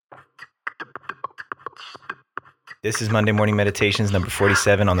This is Monday Morning Meditations number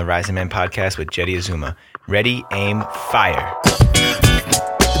 47 on the Rising Man podcast with Jetty Azuma. Ready, aim, fire.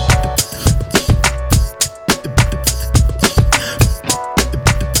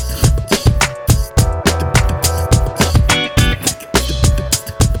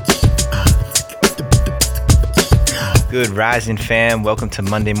 Good Rising fam. Welcome to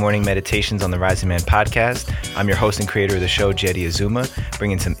Monday Morning Meditations on the Rising Man podcast. I'm your host and creator of the show, Jetty Azuma,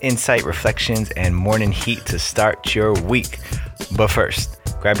 bringing some insight, reflections, and morning heat to start your week. But first,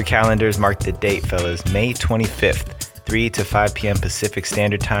 grab your calendars, mark the date, fellas. May 25th, 3 to 5 p.m. Pacific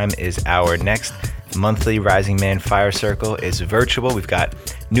Standard Time is our next monthly Rising Man Fire Circle. It's virtual. We've got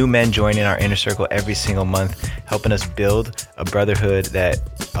new men joining our inner circle every single month, helping us build a brotherhood that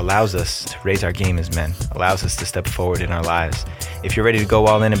allows us to raise our game as men, allows us to step forward in our lives. If you're ready to go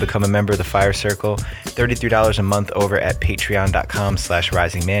all in and become a member of the Fire Circle, $33 a month over at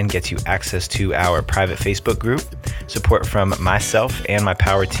patreon.com/risingman gets you access to our private Facebook group, support from myself and my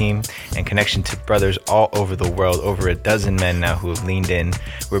power team, and connection to brothers all over the world, over a dozen men now who have leaned in.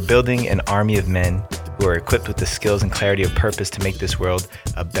 We're building an army of men who are equipped with the skills and clarity of purpose to make this world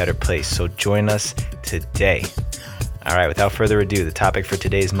a better place. So join us today. All right, without further ado, the topic for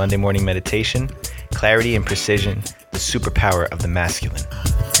today's Monday morning meditation: clarity and precision, the superpower of the masculine.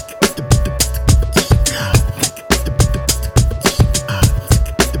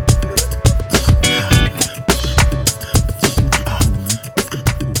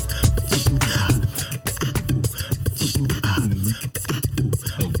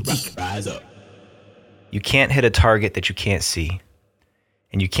 Rise up. You can't hit a target that you can't see,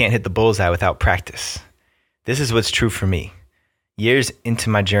 and you can't hit the bullseye without practice. This is what's true for me. Years into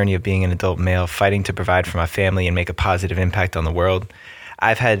my journey of being an adult male, fighting to provide for my family and make a positive impact on the world,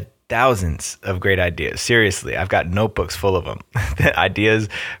 I've had thousands of great ideas. Seriously, I've got notebooks full of them. Ideas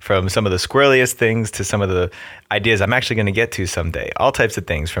from some of the squirreliest things to some of the ideas I'm actually going to get to someday. All types of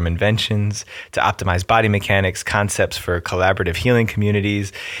things, from inventions to optimized body mechanics, concepts for collaborative healing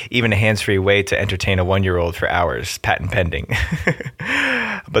communities, even a hands-free way to entertain a 1-year-old for hours, patent pending.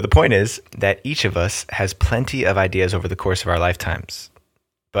 But the point is that each of us has plenty of ideas over the course of our lifetimes.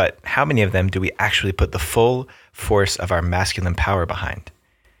 But how many of them do we actually put the full force of our masculine power behind?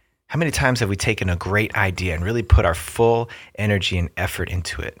 How many times have we taken a great idea and really put our full energy and effort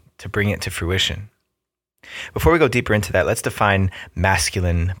into it to bring it to fruition? Before we go deeper into that, let's define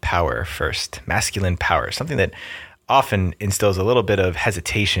masculine power first. Masculine power, something that often instills a little bit of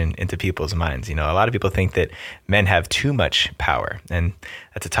hesitation into people's minds. You know, a lot of people think that men have too much power, and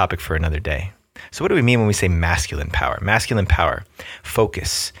that's a topic for another day. So what do we mean when we say masculine power? Masculine power: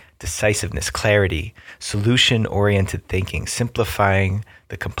 focus, decisiveness, clarity, solution-oriented thinking, simplifying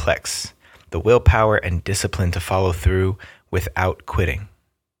the complex, the willpower and discipline to follow through without quitting.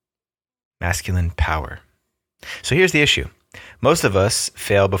 Masculine power. So here's the issue. Most of us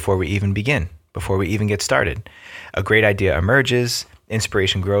fail before we even begin, before we even get started. A great idea emerges,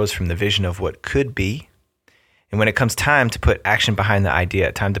 inspiration grows from the vision of what could be, and when it comes time to put action behind the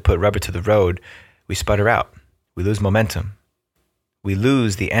idea, time to put rubber to the road, we sputter out. We lose momentum. We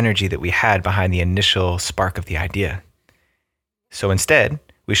lose the energy that we had behind the initial spark of the idea. So instead,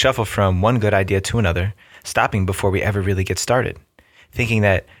 we shuffle from one good idea to another, stopping before we ever really get started, thinking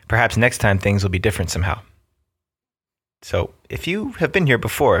that perhaps next time things will be different somehow. So if you have been here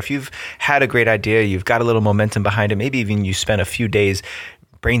before, if you've had a great idea, you've got a little momentum behind it, maybe even you spent a few days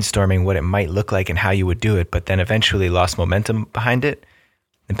brainstorming what it might look like and how you would do it, but then eventually lost momentum behind it,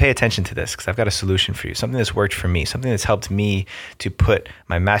 then pay attention to this, because I've got a solution for you, something that's worked for me, something that's helped me to put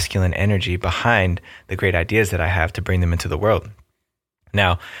my masculine energy behind the great ideas that I have to bring them into the world.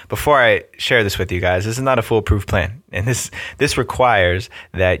 Now, before I share this with you guys, this is not a foolproof plan. And this requires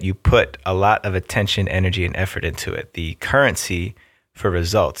that you put a lot of attention, energy, and effort into it. The currency for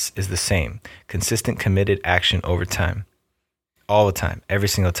results is the same: consistent, committed action over time. All the time, every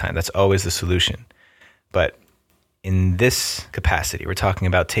single time. That's always the solution. But in this capacity, we're talking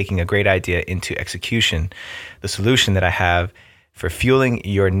about taking a great idea into execution. The solution that I have for fueling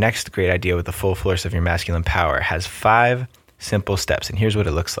your next great idea with the full force of your masculine power has 5 simple steps, and here's what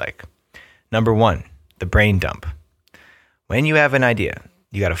it looks like. Number 1, the brain dump. When you have an idea,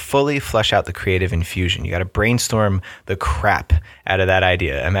 you got to fully flush out the creative infusion. You got to brainstorm the crap out of that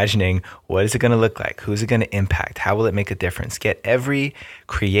idea, imagining what is it going to look like? Who's it going to impact? How will it make a difference? Get every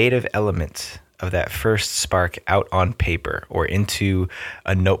creative element of that first spark out on paper or into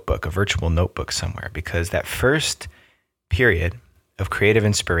a notebook, a virtual notebook somewhere, because that first period of creative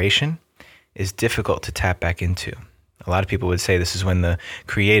inspiration is difficult to tap back into. A lot of people would say this is when the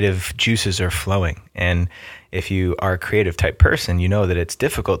creative juices are flowing. And if you are a creative type person, you know that it's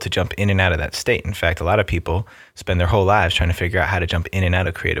difficult to jump in and out of that state. In fact, a lot of people spend their whole lives trying to figure out how to jump in and out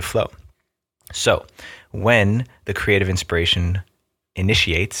of creative flow. So when the creative inspiration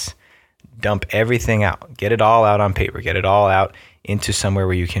initiates, dump everything out. Get it all out on paper. Get it all out into somewhere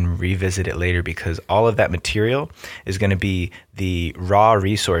where you can revisit it later, because all of that material is going to be the raw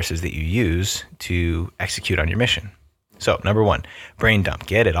resources that you use to execute on your mission. So, number 1, brain dump.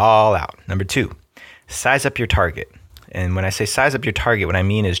 Get it all out. Number 2, size up your target. And when I say size up your target, what I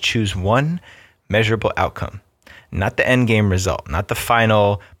mean is choose one measurable outcome, not the end game result, not the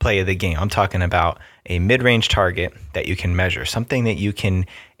final play of the game. I'm talking about a mid-range target that you can measure, something that you can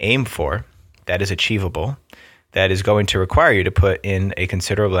aim for, that is achievable, that is going to require you to put in a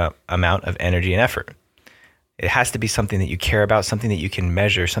considerable amount of energy and effort. It has to be something that you care about, something that you can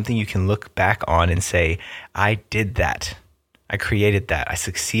measure, something you can look back on and say, I did that. I created that. I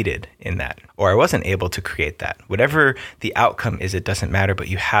succeeded in that. Or I wasn't able to create that. Whatever the outcome is, it doesn't matter, but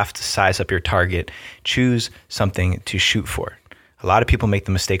you have to size up your target. Choose something to shoot for. A lot of people make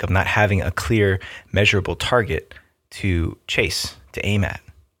the mistake of not having a clear, measurable target to chase, to aim at.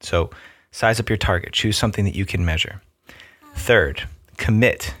 So size up your target. Choose something that you can measure. Third,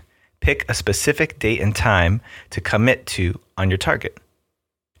 commit. Pick a specific date and time to commit to on your target.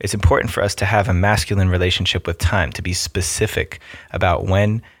 It's important for us to have a masculine relationship with time, to be specific about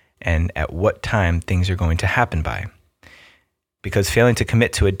when and at what time things are going to happen by. Because failing to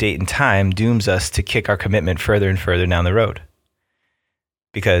commit to a date and time dooms us to kick our commitment further and further down the road.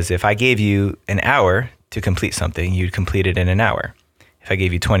 Because if I gave you an hour to complete something, you'd complete it in an hour. If I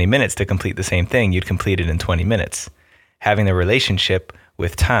gave you 20 minutes to complete the same thing, you'd complete it in 20 minutes. Having the relationship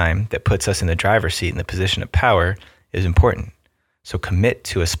with time that puts us in the driver's seat in the position of power is important. So commit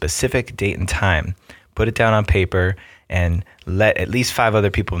to a specific date and time. Put it down on paper and let at least 5 other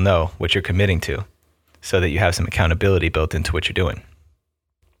people know what you're committing to so that you have some accountability built into what you're doing.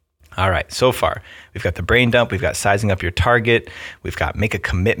 All right, so far, we've got the brain dump, we've got sizing up your target, we've got make a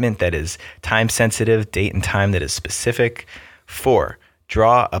commitment that is time sensitive, date and time that is specific. 4,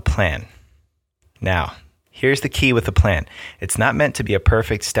 draw a plan. Now, here's the key with the plan. It's not meant to be a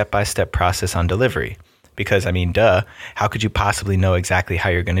perfect step-by-step process on delivery. Because, how could you possibly know exactly how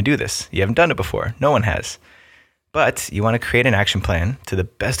you're going to do this? You haven't done it before. No one has. But you want to create an action plan to the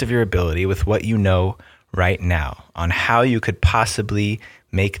best of your ability with what you know right now on how you could possibly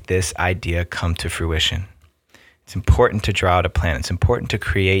make this idea come to fruition. It's important to draw out a plan. It's important to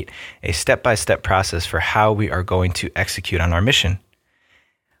create a step-by-step process for how we are going to execute on our mission.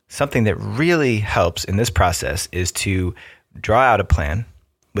 Something that really helps in this process is to draw out a plan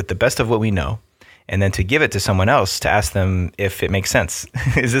with the best of what we know, and then to give it to someone else to ask them if it makes sense.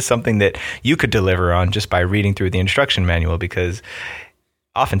 Is this something that you could deliver on just by reading through the instruction manual? Because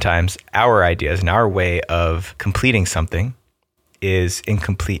oftentimes our ideas and our way of completing something is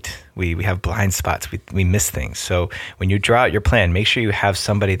incomplete. We have blind spots. We miss things. So when you draw out your plan, make sure you have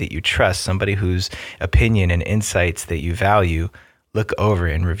somebody that you trust, somebody whose opinion and insights that you value, look over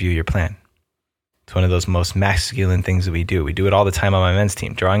and review your plan. It's one of those most masculine things that we do. We do it all the time on my men's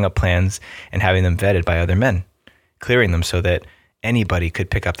team, drawing up plans and having them vetted by other men, clearing them so that anybody could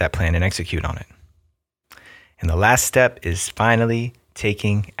pick up that plan and execute on it. And the last step is finally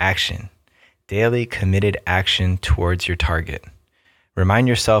taking action. Daily committed action towards your target. Remind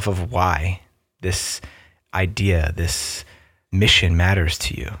yourself of why this idea, this mission matters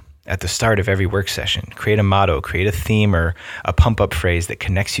to you. At the start of every work session, create a motto, create a theme or a pump-up phrase that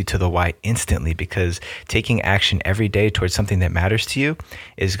connects you to the why instantly, because taking action every day towards something that matters to you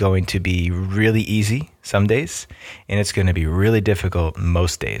is going to be really easy some days, and it's going to be really difficult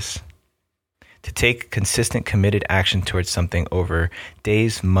most days. To take consistent, committed action towards something over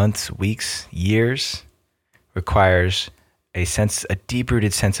days, months, weeks, years requires a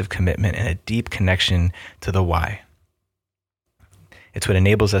deep-rooted sense of commitment and a deep connection to the why. It's what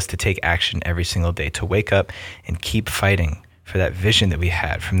enables us to take action every single day, to wake up and keep fighting for that vision that we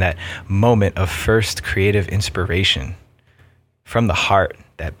had, from that moment of first creative inspiration, from the heart,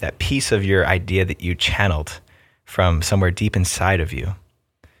 that piece of your idea that you channeled from somewhere deep inside of you.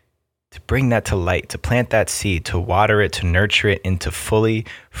 To bring that to light, to plant that seed, to water it, to nurture it into fully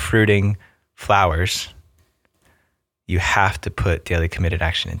fruiting flowers, you have to put daily committed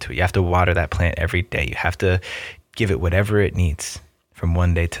action into it. You have to water that plant every day. You have to give it whatever it needs from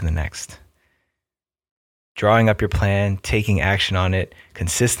one day to the next. Drawing up your plan, taking action on it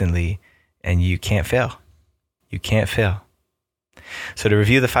consistently, and you can't fail. You can't fail. So to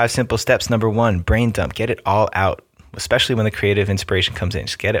review the 5 simple steps, number 1, brain dump. Get it all out, especially when the creative inspiration comes in.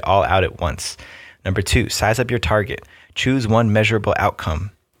 Just get it all out at once. Number 2, size up your target. Choose one measurable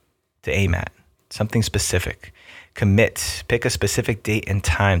outcome to aim at, something specific. Commit. Pick a specific date and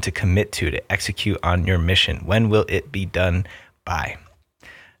time to commit to execute on your mission. When will it be done by?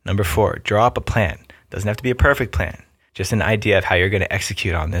 Number 4, draw up a plan. Doesn't have to be a perfect plan, just an idea of how you're going to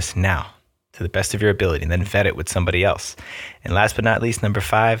execute on this now to the best of your ability, and then vet it with somebody else. And last but not least, number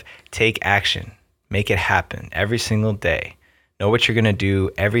 5, take action. Make it happen every single day. Know what you're going to do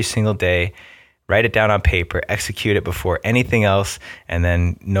every single day. Write it down on paper, execute it before anything else, and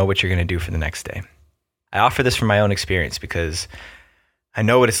then know what you're going to do for the next day. I offer this from my own experience because I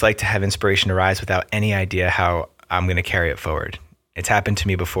know what it's like to have inspiration arise without any idea how I'm going to carry it forward. It's happened to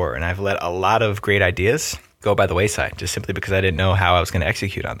me before, and I've let a lot of great ideas go by the wayside just simply because I didn't know how I was going to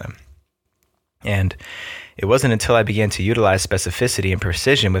execute on them. And it wasn't until I began to utilize specificity and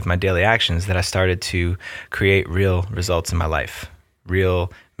precision with my daily actions that I started to create real results in my life,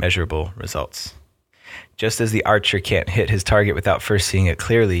 real measurable results. Just as the archer can't hit his target without first seeing it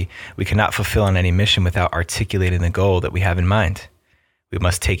clearly, we cannot fulfill on any mission without articulating the goal that we have in mind. We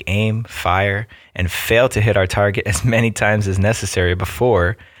must take aim, fire, and fail to hit our target as many times as necessary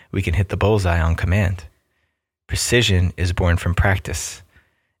before we can hit the bullseye on command. Precision is born from practice.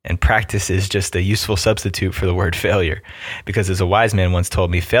 And practice is just a useful substitute for the word failure. Because as a wise man once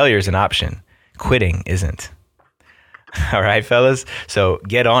told me, failure is an option. Quitting isn't. All right, fellas? So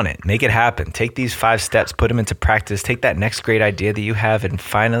get on it. Make it happen. Take these 5 steps, put them into practice. Take that next great idea that you have and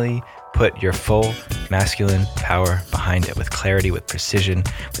finally put your full masculine power behind it with clarity, with precision,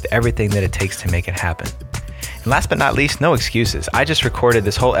 with everything that it takes to make it happen. And last but not least, no excuses. I just recorded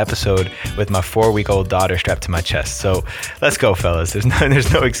this whole episode with my 4-week-old daughter strapped to my chest. So let's go, fellas.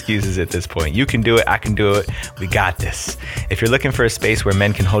 There's no excuses at this point. You can do it. I can do it. We got this. If you're looking for a space where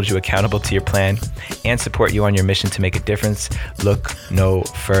men can hold you accountable to your plan and support you on your mission to make a difference, look no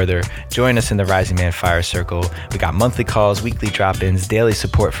further. Join us in the Rising Man Fire Circle. We got monthly calls, weekly drop-ins, daily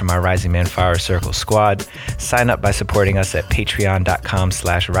support from our Rising Man Fire Circle squad. Sign up by supporting us at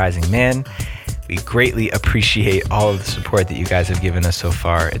patreon.com/risingman. We greatly appreciate all of the support that you guys have given us so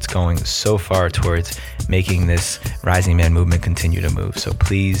far. It's going so far towards making this Rising Man movement continue to move. So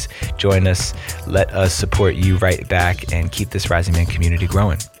please join us. Let us support you right back and keep this Rising Man community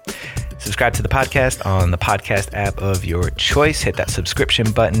growing. Subscribe to the podcast on the podcast app of your choice. Hit that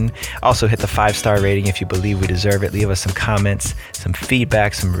subscription button. Also hit the 5-star rating if you believe we deserve it. Leave us some comments, some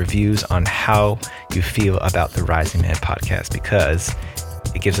feedback, some reviews on how you feel about the Rising Man podcast, because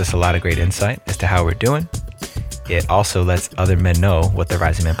it gives us a lot of great insight as to how we're doing. It also lets other men know what the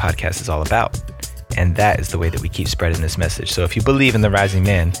Rising Man podcast is all about. And that is the way that we keep spreading this message. So if you believe in the Rising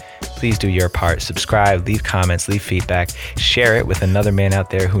Man, please do your part. Subscribe, leave comments, leave feedback, share it with another man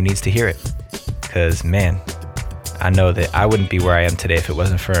out there who needs to hear it. Because, man, I know that I wouldn't be where I am today if it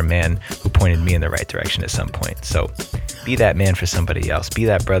wasn't for a man who pointed me in the right direction at some point. So be that man for somebody else. Be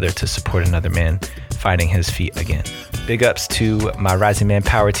that brother to support another man finding his feet again. Big ups to my Rising Man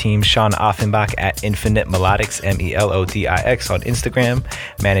Power team, Sean Offenbach at Infinite Melodics, Melodix on Instagram,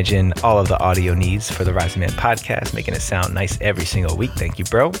 managing all of the audio needs for the Rising Man podcast, making it sound nice every single week. Thank you,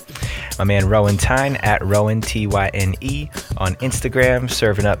 bro. My man Rowan Tyne at Rowan, Tyne, on Instagram,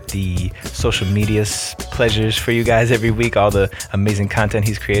 serving up the social media pleasures for you guys every week, all the amazing content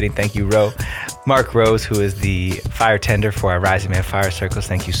he's creating. Thank you, Ro. Mark Rose, who is the fire tender for our Rising Man Fire Circles.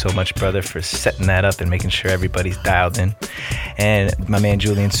 Thank you so much, brother, for setting that up and making sure everybody's dialed in. And my man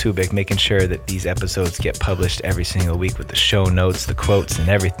Julian Subik, making sure that these episodes get published every single week with the show notes, the quotes, and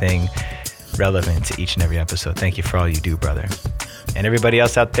everything relevant to each and every episode. Thank you for all you do, brother. And everybody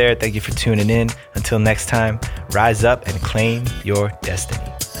else out there, thank you for tuning in. Until next time, rise up and claim your destiny.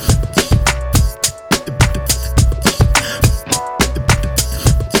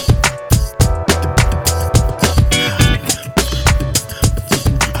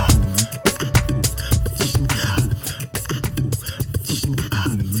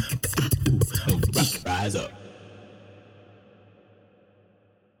 Rise up.